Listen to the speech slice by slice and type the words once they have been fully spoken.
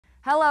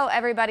Hello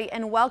everybody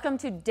and welcome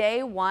to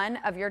day 1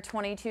 of your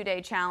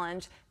 22-day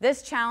challenge.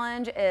 This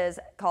challenge is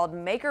called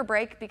Make or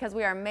Break because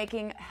we are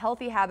making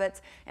healthy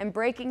habits and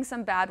breaking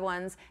some bad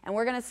ones. And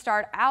we're gonna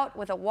start out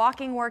with a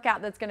walking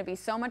workout that's gonna be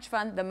so much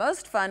fun, the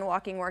most fun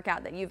walking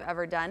workout that you've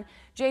ever done.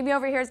 Jamie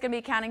over here is gonna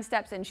be counting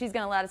steps and she's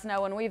gonna let us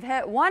know when we've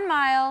hit 1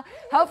 mile.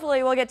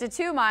 Hopefully we'll get to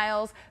 2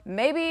 miles,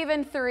 maybe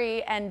even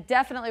 3, and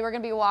definitely we're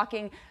gonna be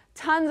walking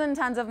tons and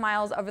tons of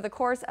miles over the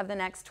course of the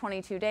next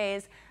 22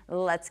 days.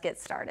 Let's get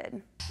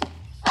started.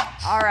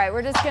 All right,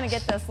 we're just gonna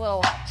get this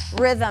little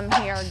rhythm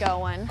here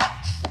going.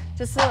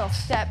 Just a little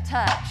step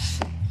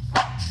touch.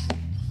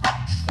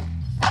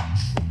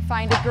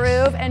 Find a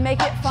groove and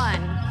make it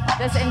fun.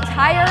 This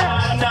entire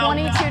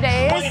 22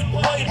 days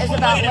is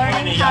about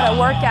learning how to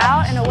work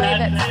out in a way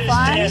that's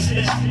fun,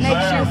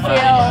 makes you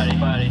feel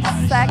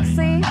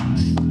sexy.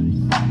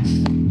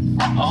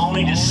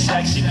 Only the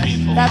sexy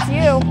people. That's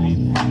you.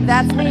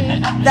 That's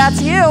me.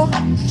 That's you.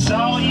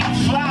 So you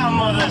fly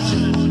mothers.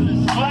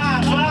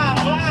 Fly, fly,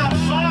 fly,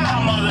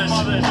 fly mothers.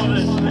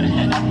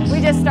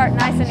 We just start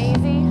nice and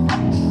easy.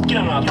 Get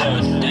them out there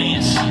and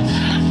dance.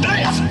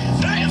 Dance,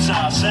 dance,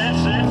 I said.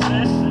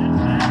 Dance.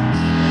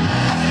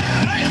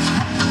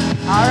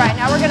 All right,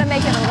 now we're gonna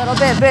make it a little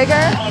bit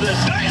bigger.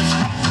 Mothers, dance.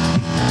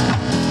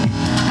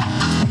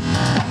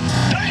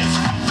 Dance.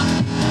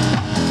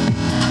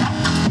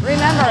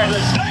 Remember,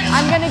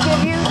 I'm gonna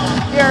give you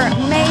your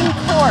main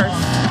course,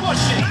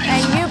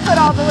 and you put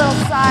all the little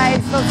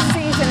sides, the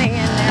seasoning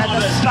in there,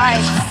 the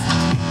spice,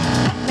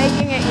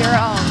 making it your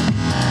own.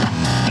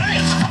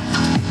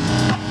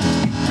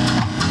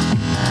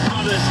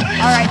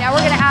 All right, now we're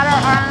gonna add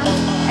our arms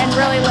and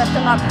really lift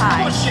them up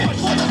high.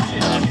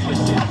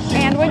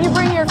 And when you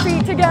bring your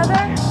feet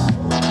together,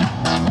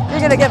 you're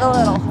gonna give a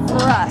little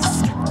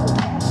thrust.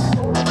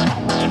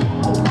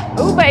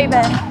 Ooh,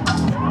 baby.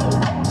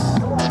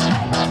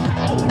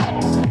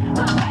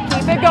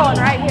 Keep it going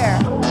right here.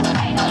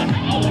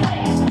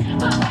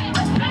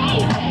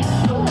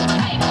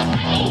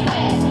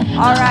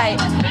 All right,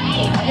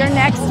 your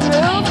next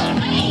move,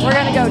 we're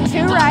gonna go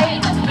 2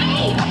 right,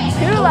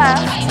 2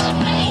 left,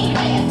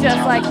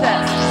 just like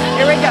this.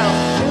 Here we go,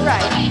 2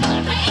 right,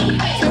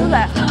 2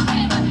 left.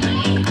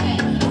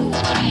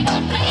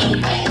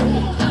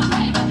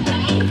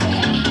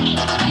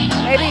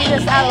 Maybe you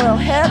just add a little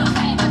hip.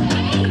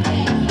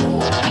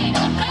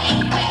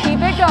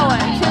 Keep it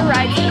going, 2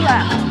 right, 2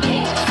 left.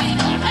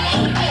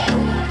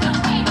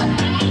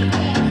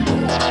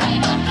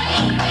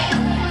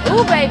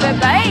 Ooh, baby,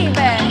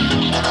 baby.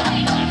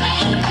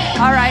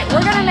 All right,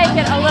 we're gonna make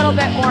it a little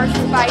bit more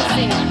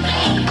spicy.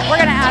 We're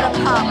gonna add a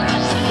pump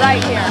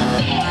right here.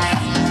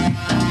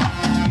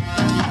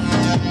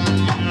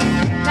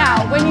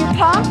 Now, when you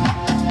pump,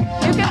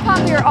 you can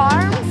pump your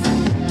arms,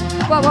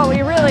 but what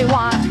we really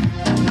want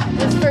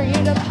is for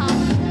you to pump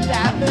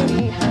that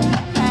booty.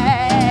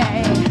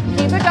 Hey,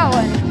 keep it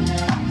going.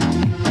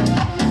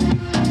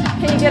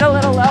 Can you get a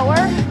little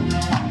lower?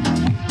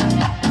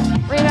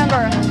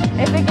 Remember,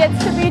 if it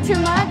gets to be too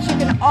much, you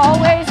can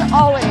always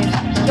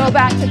go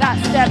back to that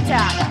step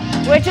tap,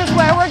 which is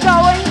where we're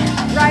going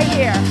right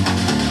here.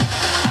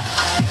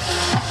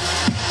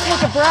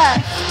 Take a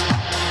breath.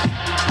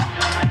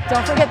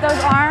 Don't forget those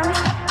arms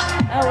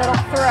and a little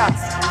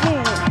thrust.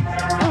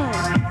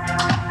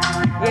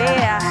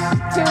 Yeah.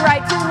 2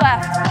 right, 2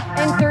 left.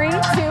 In 3,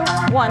 2,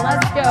 1.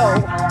 Let's go.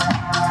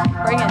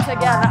 Bring it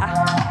together.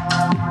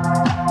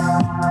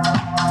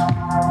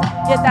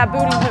 Get that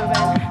booty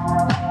moving.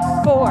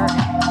 4,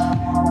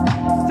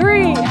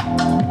 3,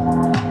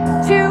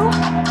 2,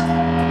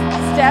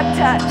 step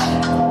touch.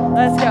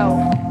 Let's go.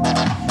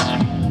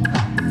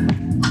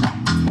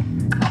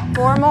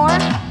 4 more,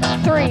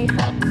 3,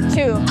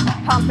 2,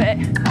 pump it.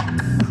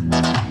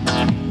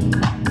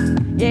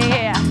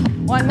 Yeah,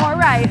 1 more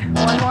right,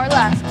 1 more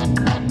left.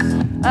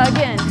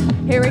 Again,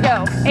 here we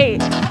go.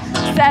 8,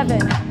 7,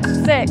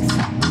 6.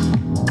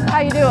 How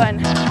you doing?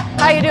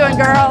 How you doing,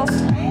 girls?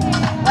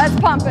 Let's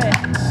pump it.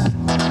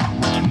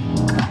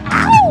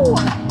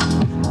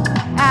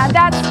 Add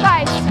that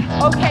spice.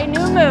 Okay,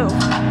 new move.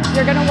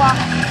 You're gonna walk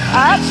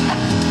up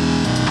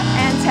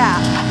and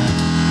tap.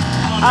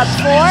 Up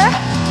 4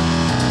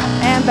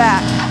 and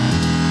back.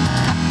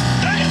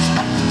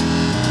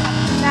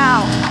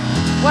 Now,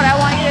 what I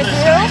want you to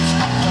do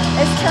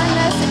is turn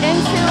this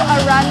into a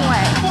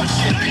runway.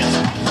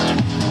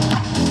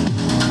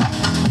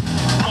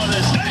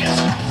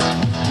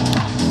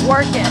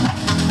 Work it.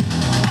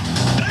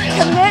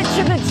 Commit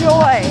to the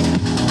joy.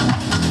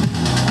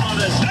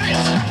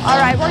 All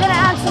right, we're gonna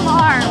add some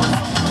arms.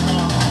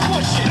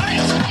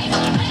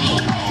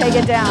 Take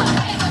it down.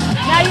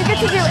 Now you get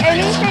to do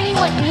anything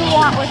what you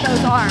want with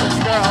those arms,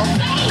 girls.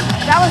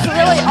 That was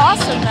really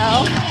awesome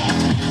though.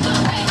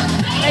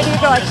 Maybe you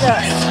go like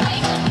this.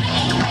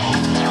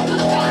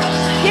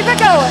 Keep it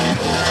going.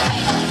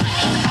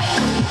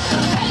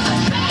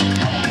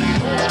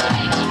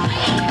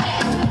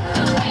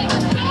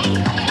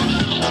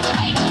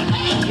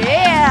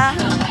 Yeah.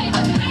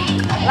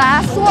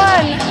 Last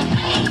one.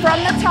 From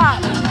the top.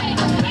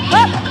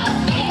 Up.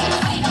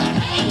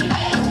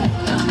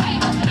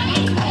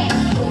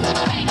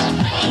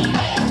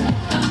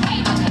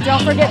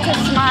 Don't forget to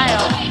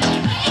smile.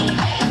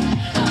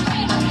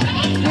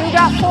 You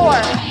got 4,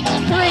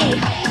 3,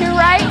 2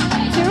 right,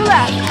 2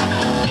 left.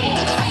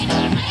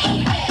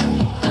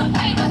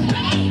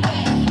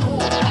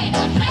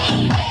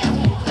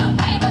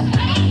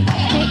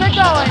 Keep it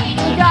going.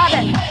 You got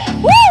it.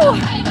 Woo!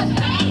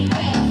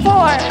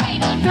 4,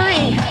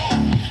 3,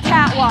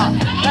 catwalk.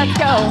 Let's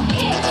go.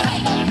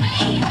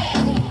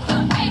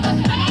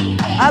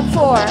 Up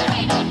 4,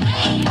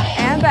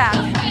 and back.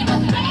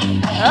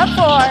 Up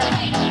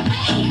 4,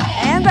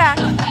 and back.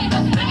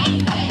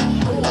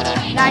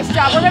 Nice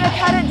job. We're gonna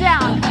cut it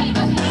down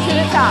to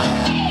the top.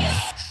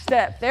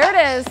 Step, there it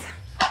is.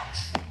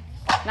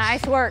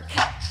 Nice work.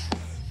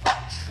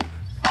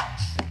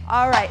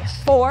 All right,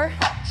 4,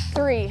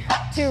 3,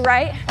 2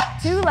 right,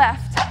 2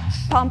 left.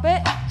 Pump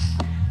it,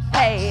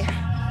 hey.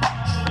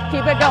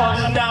 Keep it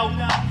going. Now,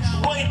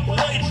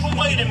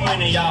 wait a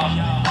minute, y'all.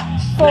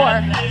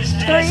 4,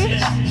 3,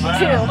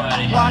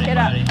 2, walk it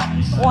up.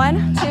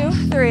 1, 2,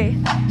 3.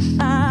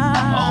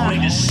 Only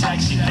the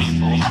sexy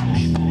people.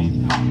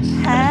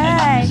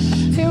 Hey,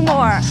 2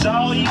 more.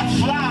 So you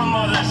fly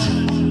mothers.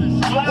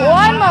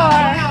 1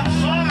 more.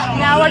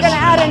 Now we're gonna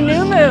add a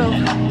new move.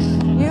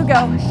 You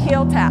go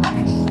heel tap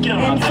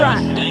in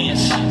front.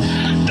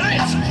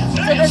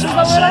 So this is a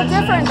little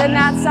different than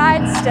that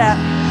side step.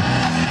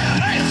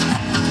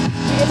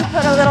 You get to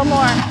put a little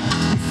more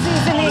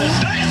seasoning,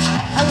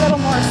 a little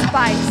more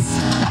spice.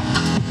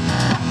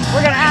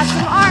 We're gonna add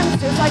some arms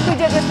just like we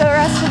did with the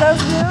rest of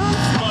those moves.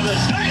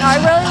 Now I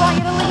really want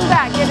you to lean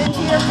back, get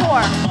into your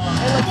core.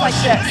 It looks like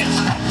this.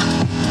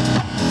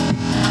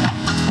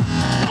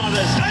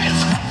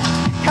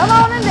 Come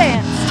on and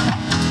dance.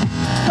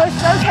 Push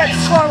those hips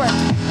forward.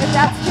 If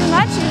that's too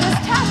much, you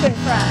just tap in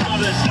front.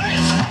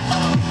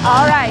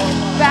 All right,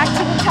 back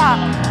to the top.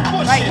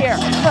 Right here,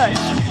 push.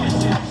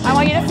 I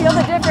want you to feel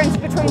the difference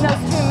between those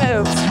 2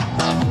 moves.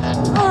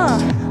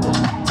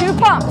 2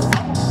 pumps.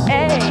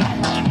 Hey.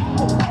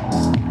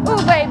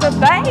 Ooh, baby,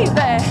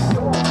 baby.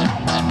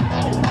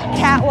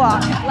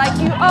 Catwalk, like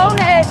you own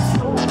it.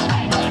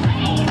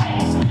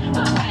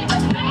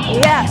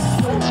 Yes.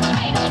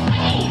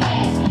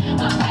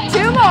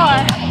 2 more.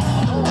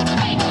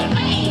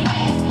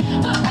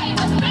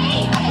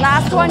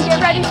 Last one, get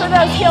ready for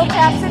those heel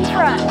taps in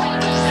front.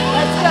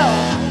 Let's go.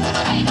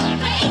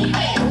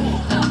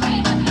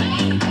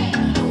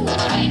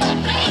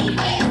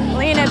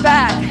 Lean it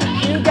back.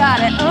 You got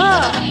it.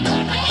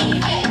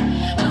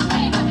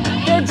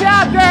 Good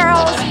job,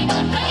 girls.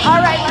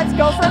 All right, let's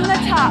go from the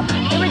top.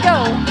 Here we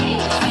go.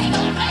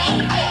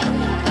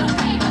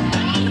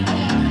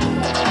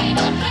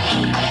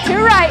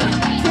 Two right,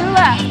 2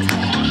 left.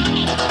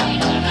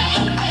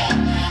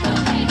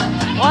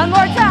 1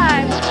 more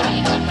time.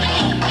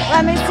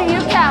 Let me see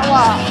you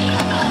catwalk.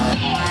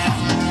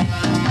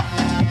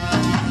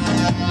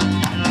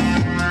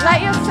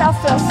 Let yourself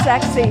feel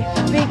sexy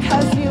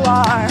because you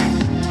are.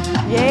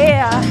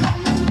 Yeah.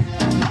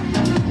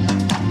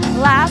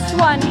 Last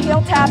one,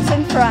 heel taps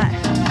in front.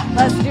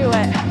 Let's do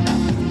it.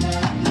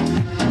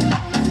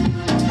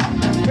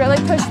 Really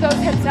push those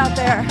hips out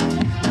there.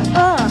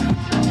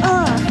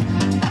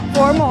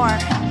 4 more.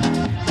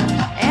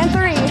 And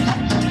 3,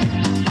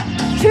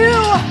 2.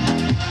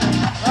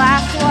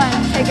 Last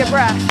one, take a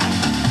breath.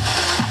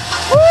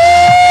 Woo!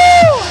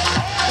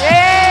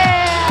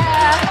 Yeah!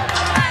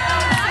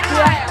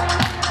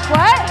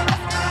 What?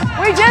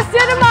 We just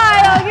did a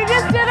mile. You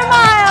just did a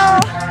mile.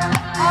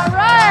 All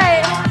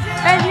right.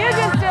 And you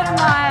just did a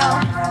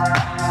mile.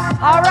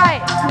 All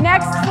right,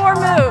 next 4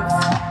 moves.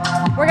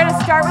 We're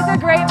gonna start with a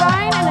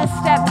grapevine and a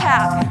step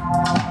tap,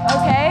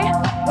 okay?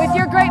 With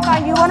your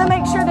grapevine, you wanna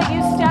make sure that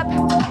you step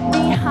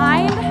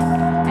behind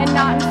and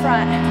not in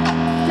front.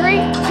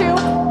 3, 2,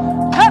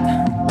 up.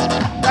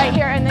 Right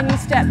here, and then you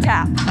step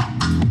tap.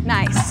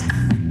 Nice.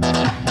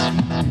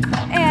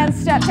 And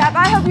step tap.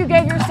 I hope you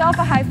gave yourself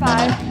a high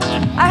five.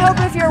 I hope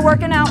if you're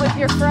working out with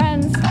your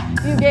friends,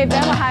 you gave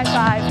them a high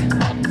five.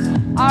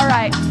 All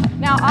right,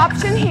 now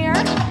option here,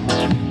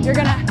 you're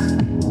gonna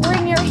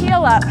bring your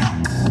heel up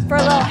for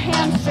a little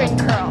hamstring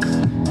curl.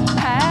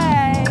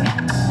 Hey.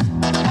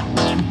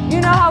 You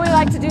know how we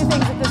like to do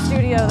things at the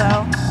studio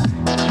though.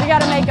 We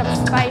gotta make them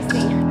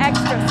spicy,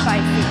 extra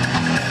spicy.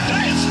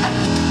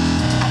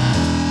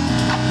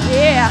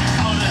 Yeah.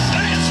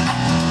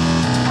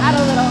 Add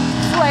a little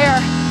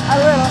flair, a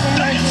little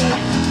energy,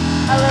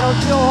 a little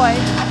joy.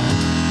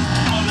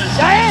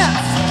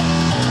 Dance.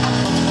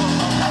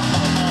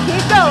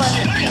 Keep going.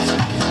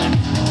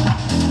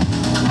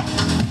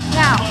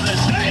 Now,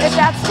 if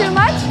that's too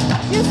much,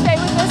 you stay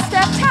with this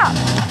step tap.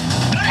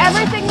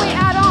 Everything we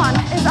add on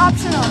is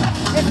optional.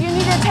 If you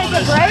need to take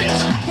a break,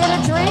 get a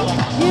drink,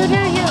 you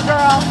do you,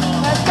 girl.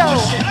 Let's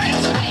go.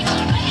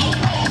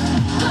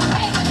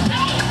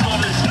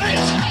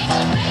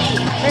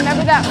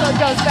 Remember that foot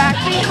goes back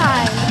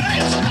behind.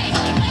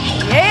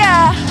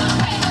 Yeah.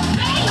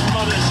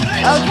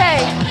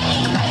 Okay,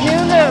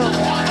 new move.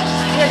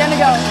 You're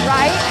gonna go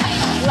right,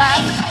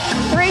 left,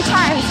 3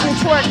 times you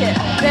twerk it,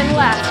 then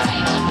left,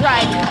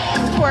 right,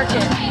 twerk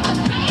it.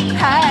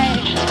 Hey.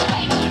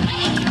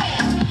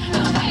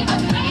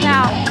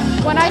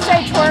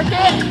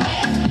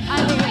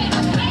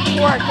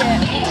 Work it.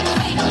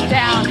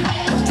 Down.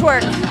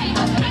 Twerk.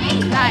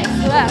 Nice.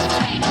 Left.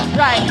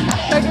 Right.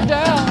 Take it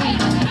down.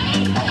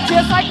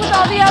 Just like with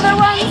all the other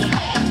ones,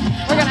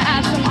 we're gonna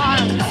add some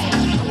arms.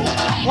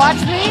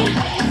 Watch me.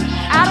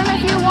 Add them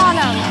if you want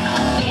them.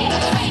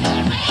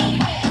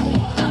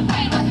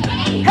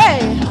 Hey.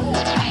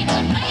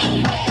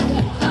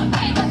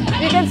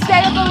 You can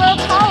stay up a little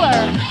taller,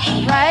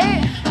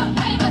 right?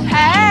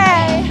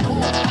 Hey.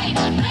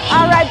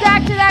 All right,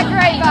 back to that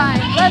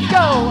grapevine. Let's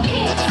go.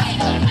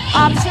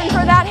 Option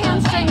for that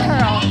hamstring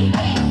curl.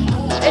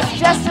 It's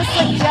just a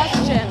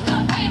suggestion.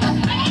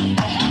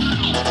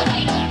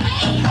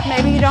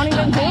 Maybe you don't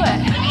even do it.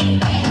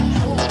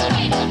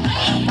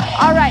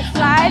 All right,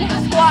 side,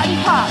 squat,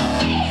 and pop.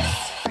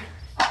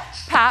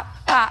 Pop,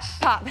 pop,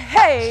 pop.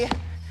 Hey.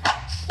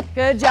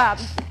 Good job.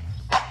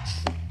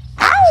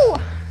 Ow!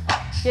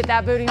 Get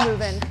that booty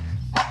moving.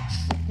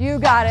 You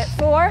got it.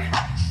 4,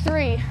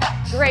 3,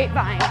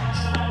 grapevine.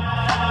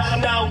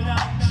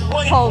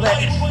 Hold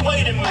it.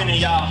 Wait a minute,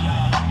 y'all.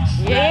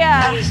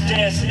 Yeah. This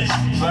dance is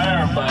for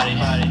everybody.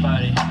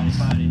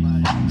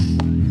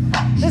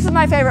 This is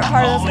my favorite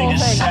part of this whole thing.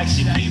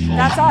 Sexy people.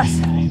 That's us.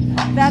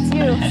 That's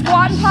you.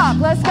 Squat and pop.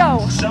 Let's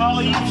go. So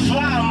all you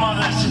fly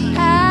mothers.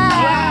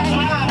 Hey.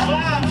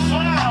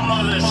 Fly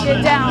mothers.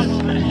 Get down.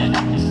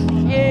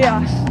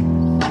 Yeah.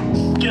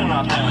 Get them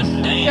out there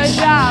and dance.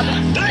 Good job.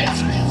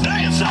 Dance.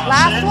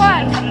 Last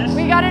one.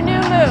 We got a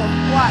new move.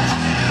 Watch.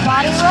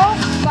 Body roll.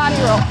 Body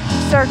roll.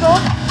 Circle.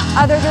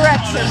 Other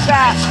direction.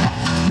 Back.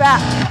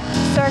 Back.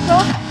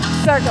 Circle.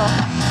 Circle.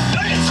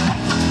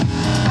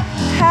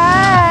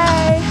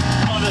 Hey.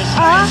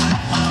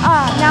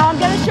 Now I'm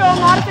going to show a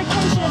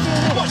modification if you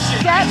need it.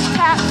 Step,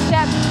 tap,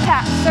 step,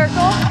 tap.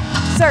 Circle,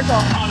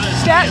 circle.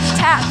 Step,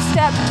 tap,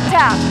 step,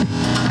 tap.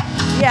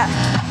 Yeah.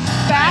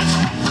 Back,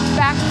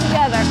 back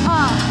together.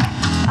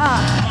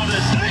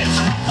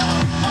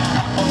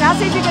 Now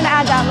see if you can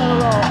add that little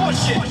roll.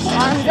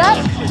 Arms up,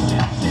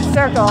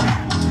 circle.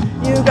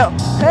 You go.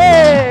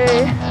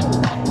 Hey.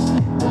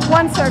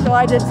 One circle,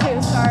 I did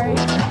 2, sorry.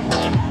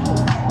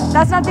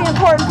 That's not the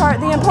important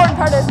part. The important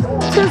part is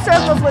 2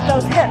 circles with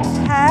those hips.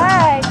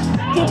 Hey,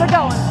 keep it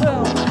going.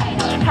 Boom.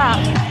 Pop.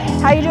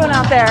 How you doing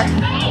out there?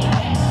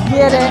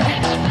 Get it.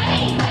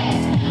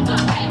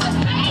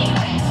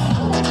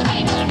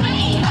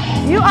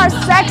 You are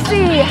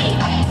sexy.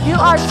 You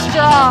are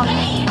strong.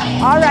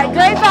 All right,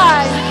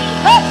 grapevine.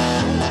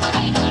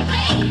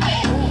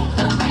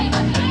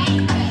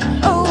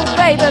 Oh,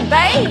 baby,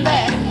 baby.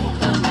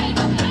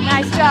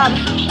 Nice job.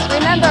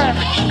 Remember,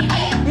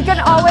 you can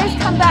always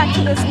come back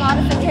to this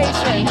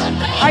modification.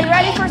 Are you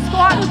ready for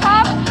squat and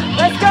pop?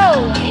 Let's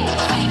go.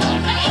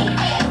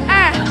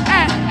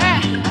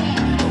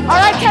 All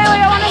right, Kaylee,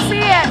 I want to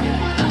see it.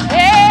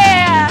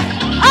 Yeah.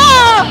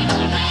 Oh!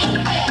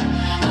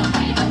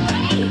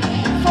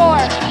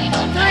 4,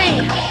 3,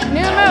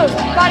 new move.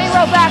 Body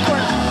roll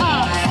backwards.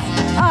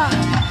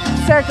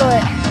 Circle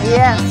it.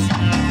 Yes.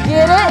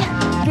 Get it.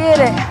 Get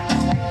it.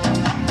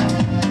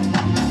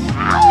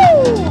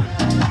 Ow!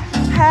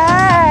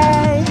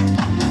 Hey.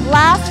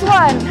 Last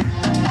one.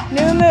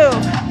 New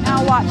move.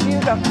 Now watch. You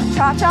go.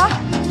 Cha-cha,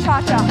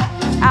 cha-cha.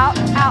 Out,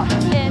 out,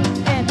 in,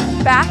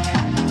 back,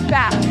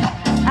 back.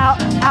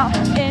 Out, out,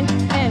 in.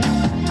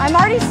 I'm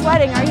already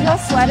sweating. Are you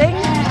guys sweating?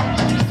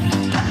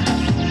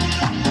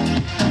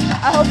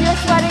 I hope you're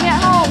sweating at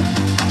home.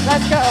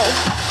 Let's go.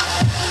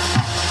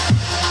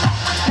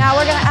 Now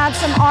we're gonna add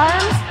some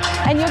arms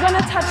and you're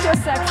gonna touch your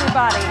sexy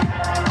body.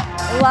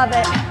 Love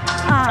it.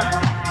 Out,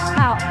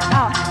 out,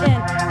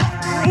 in.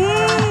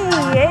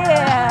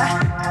 Yeah.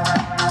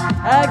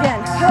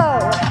 Again. Go.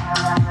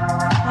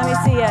 Let me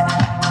see it.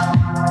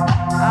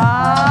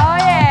 Oh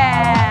yeah.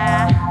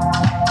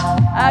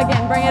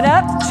 Again, bring it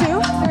up.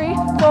 2, 3,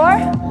 4.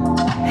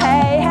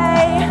 Hey,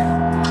 hey.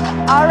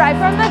 All right,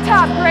 from the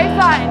top,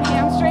 grapevine,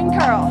 hamstring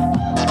curl.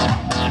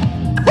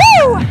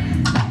 Woo!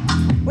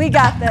 We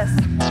got this.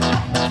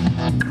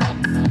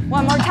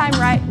 One more time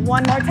right,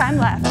 one more time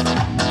left.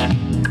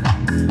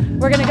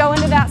 We're gonna go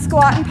into that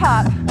squat and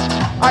pop.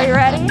 Are you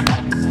ready?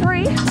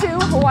 3, 2,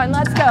 1,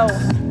 let's go.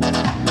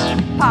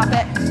 Pop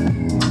it.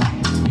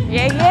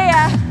 Yeah,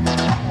 yeah.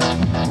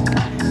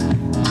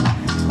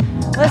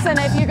 Listen,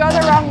 if you go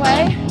the wrong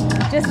way,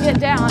 just get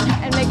down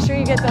and make sure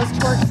you get those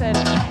twerks in.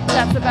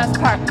 That's the best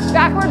part.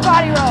 Backward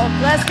body roll.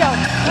 Let's go.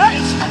 Up,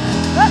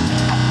 up.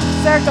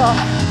 Circle.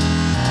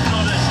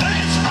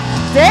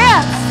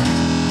 Dance.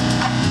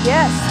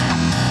 Yes.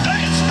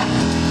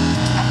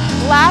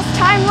 Last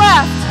time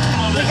left.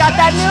 We got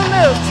that new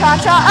move.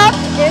 Cha-cha up,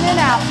 in and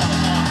out.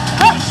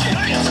 Up.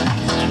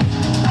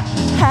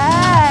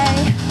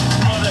 Hey.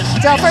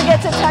 Don't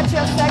forget to touch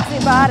your sexy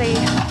body.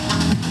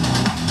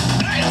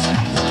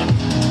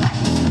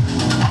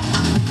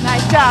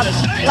 Nice job.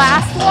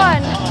 Last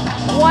one.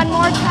 One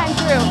more time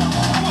through.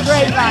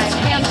 Grapevine,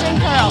 hamstring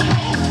curl.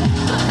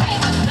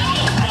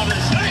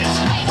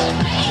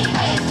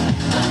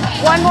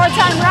 One more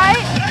time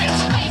right.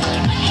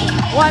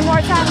 One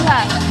more time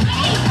left.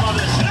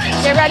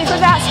 Get ready for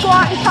that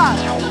squat and pop.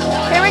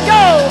 Here we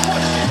go.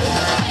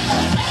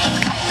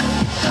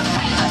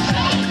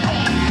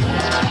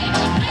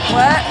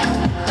 What?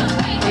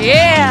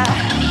 Yeah.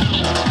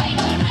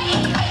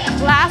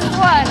 Last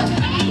one.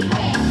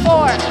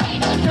 4,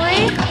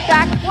 3,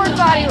 backward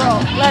body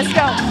roll. Let's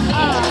go.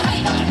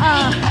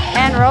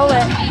 And roll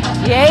it.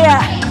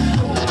 Yeah.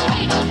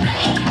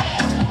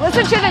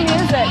 Listen to the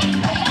music.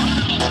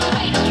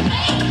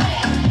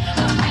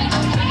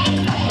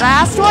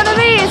 Last one of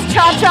these,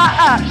 cha-cha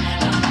up.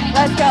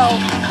 Let's go.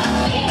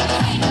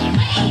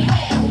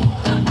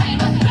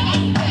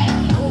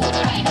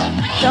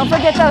 Don't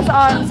forget those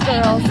arms,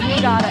 girls.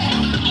 You got it.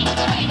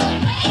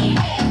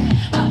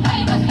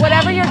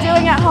 Whatever you're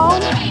doing at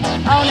home,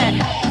 own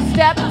it.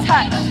 Step,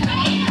 touch.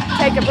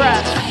 Take a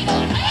breath.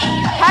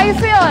 How you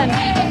feeling?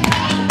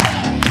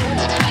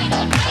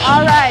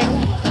 All right.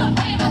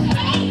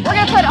 We're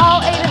gonna put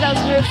all 8 of those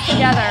moves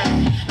together.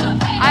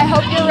 I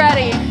hope you're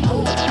ready.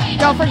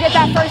 Don't forget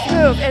that first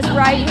move is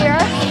right here.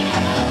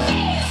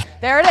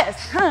 There it is.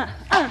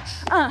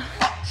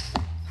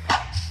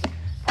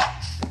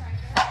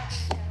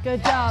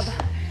 Good job.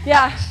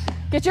 Yeah,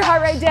 get your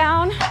heart rate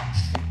down.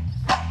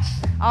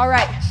 All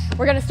right,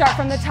 we're gonna start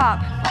from the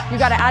top. You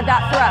gotta add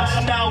that thrust.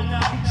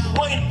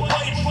 Wait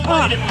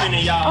a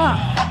minute, y'all.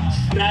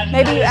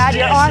 Maybe you add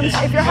your arms.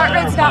 If your heart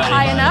rate's not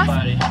high enough,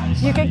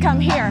 you can come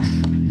here.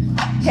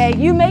 Okay,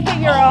 you make it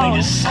your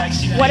own.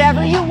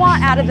 Whatever you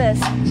want out of this,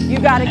 you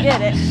gotta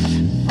get it.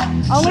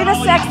 Only the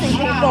sexy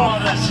people.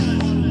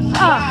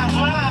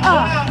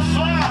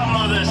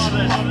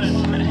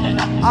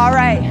 All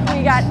right,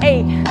 we got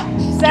 8,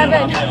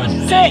 7,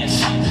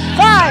 6,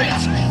 5,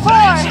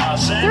 4,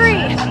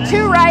 3,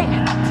 2 right,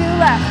 2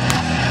 left.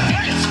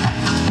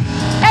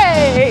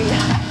 Hey!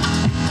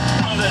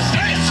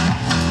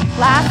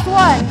 Last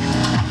one,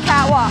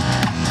 catwalk.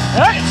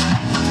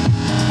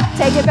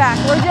 Take it back.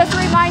 We're just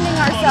reminding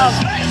ourselves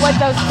what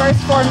those first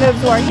 4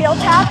 moves were. Heel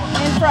tap,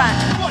 in front,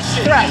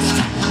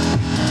 thrust.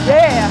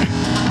 Yeah.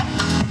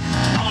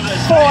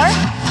 4,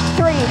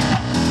 3,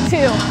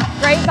 2,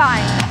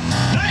 grapevine.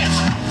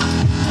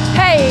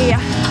 Hey.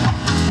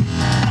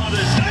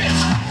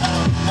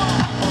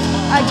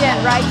 Again,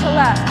 right to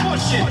left.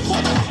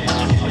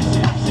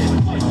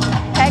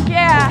 Heck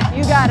yeah,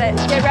 you got it.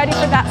 Get ready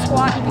for that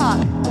squat and pop.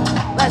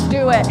 Let's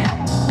do it.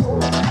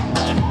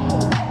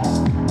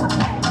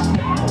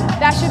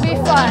 That should be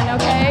fun,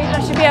 okay?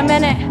 That should be a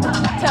minute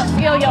to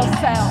feel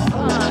yourself.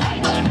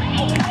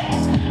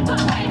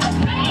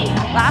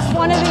 Last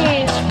one of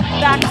these,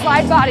 back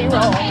slide body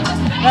roll.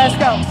 Let's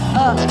go.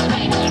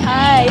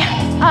 Hey,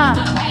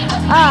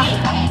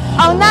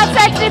 own that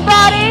sexy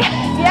body.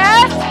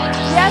 Yes,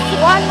 yes,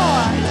 one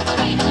more.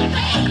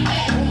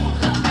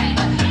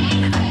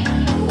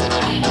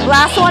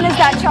 Last one is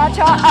that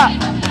cha-cha up.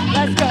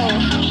 Let's go.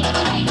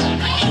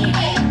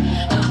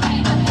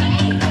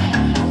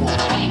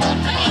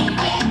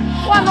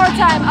 One more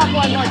time, up,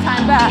 one more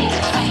time, back.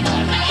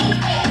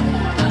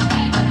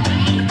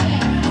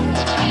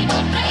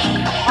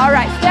 All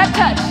right, step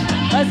touch.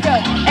 Let's go.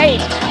 8,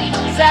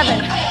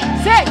 7,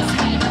 6,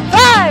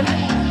 5.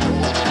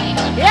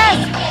 Yes,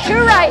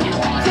 2 right,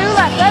 2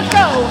 left. Let's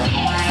go.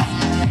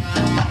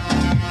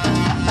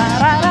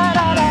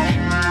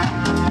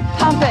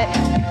 Pump it.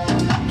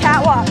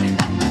 Catwalk.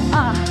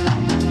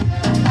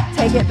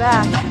 Take it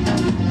back.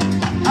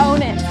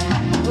 Own it.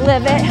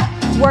 Live it.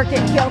 Work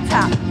it. Heel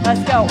tap.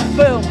 Let's go.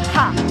 Boom.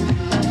 Ha.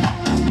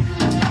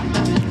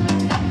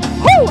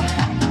 Woo!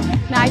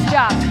 Nice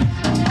job.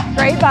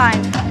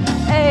 Grapevine.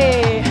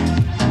 Hey.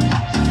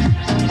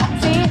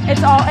 See,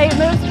 it's all 8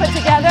 moves put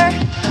together.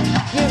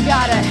 You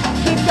got it.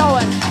 Keep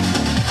going.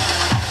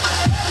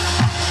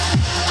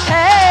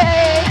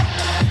 Hey.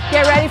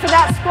 Get ready for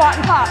that squat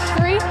and pop.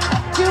 3,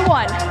 2,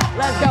 1.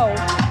 Let's go.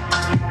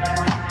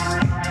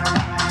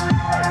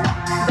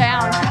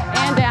 Down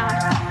and down.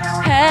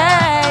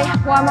 Hey.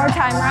 One more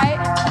time, right?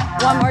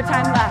 One more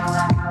time left.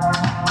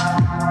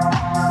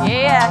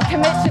 Yeah,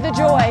 commit to the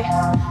joy.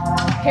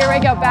 Here we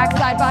go,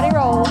 backside body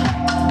roll.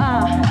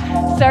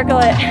 Circle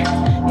it.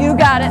 You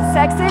got it,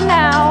 sexy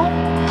now.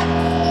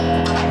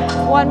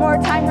 One more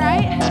time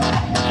right,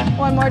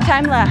 one more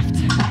time left.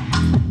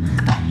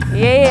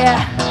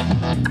 Yeah,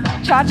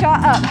 cha-cha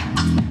up.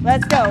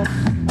 Let's go.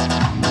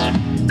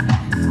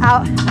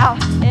 Out,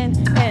 out, in,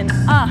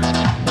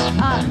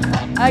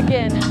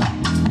 again.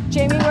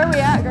 Jamie, where we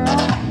at, girl?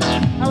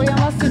 Are we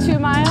almost to 2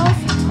 miles?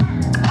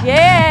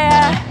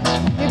 Yeah.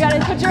 You gotta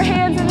put your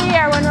hands in the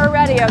air when we're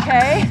ready,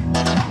 okay?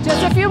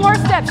 Just a few more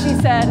steps, she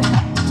said.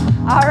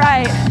 All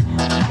right,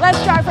 let's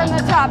start from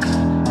the top.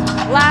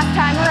 Last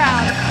time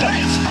around.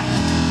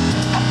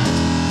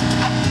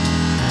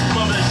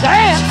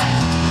 Dance.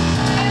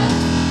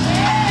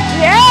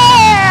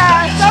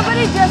 Yeah,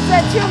 somebody just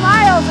said 2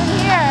 miles in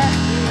here.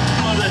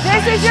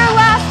 This is your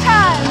last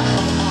time.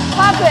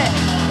 Pump it,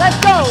 let's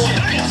go.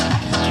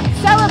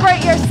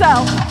 Celebrate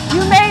yourself.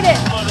 You made it,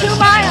 2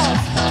 miles.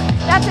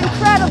 That's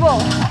incredible.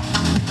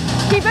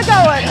 Keep it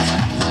going.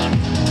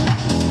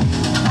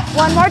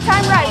 One more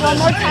time right, one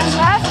more time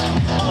left.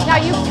 Now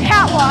you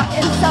catwalk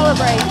and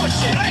celebrate.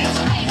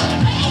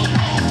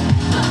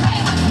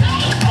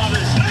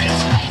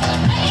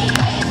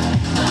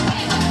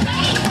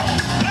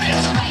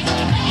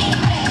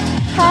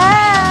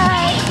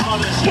 Hey.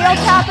 Heel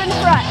tap in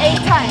front, 8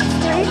 times.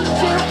 3, 2,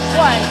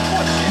 1.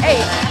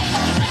 8,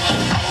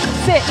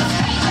 6,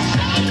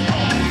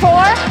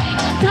 4,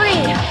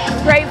 3.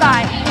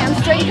 Grapevine,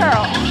 hamstring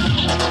curl.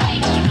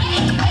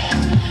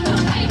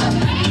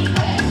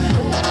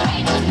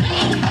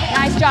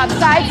 Nice job,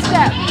 side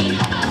step.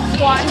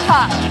 Squat and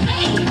pop.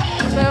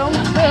 Boom,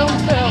 boom,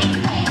 boom.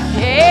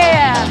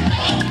 Yeah.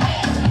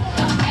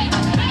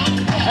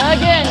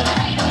 Again.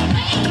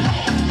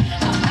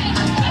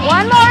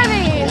 One more of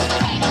these.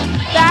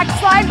 Back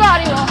slide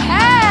body roll.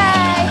 Hey.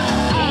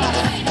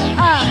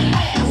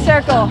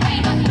 Circle.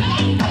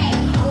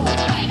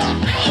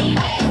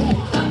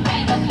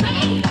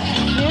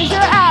 Use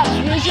your abs,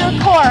 use your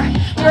core.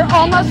 You're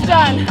almost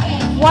done.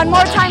 One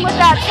more time with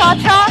that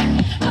cha-cha.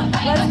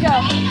 Let's go.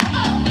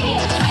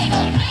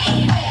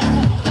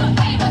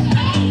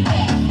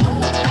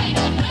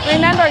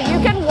 Remember, you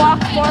can walk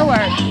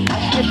forward.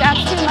 If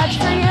that's too much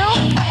for you,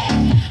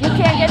 you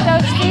can't get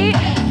those feet.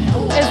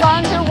 As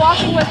long as you're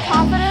walking with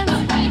confidence,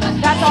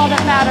 that's all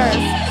that matters.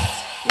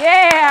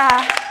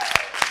 Yeah.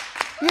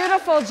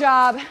 Beautiful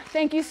job.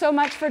 Thank you so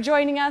much for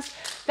joining us.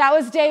 That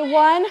was day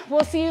 1.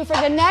 We'll see you for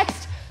the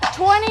next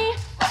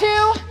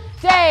 22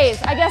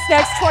 days. I guess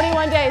next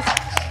 21 days.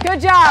 Good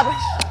job.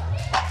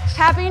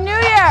 Happy New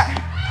Year.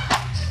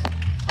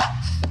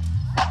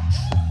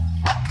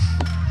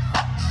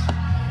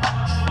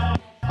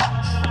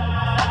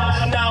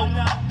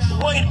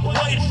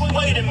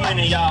 Wait a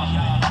minute, y'all.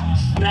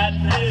 Not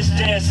this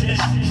dance is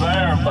for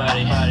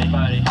everybody.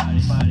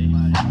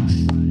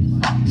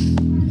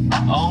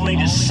 Only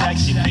the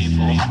sexy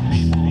people.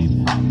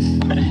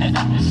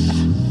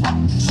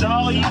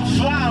 So you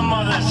fly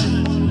mothers,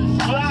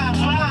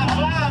 fly.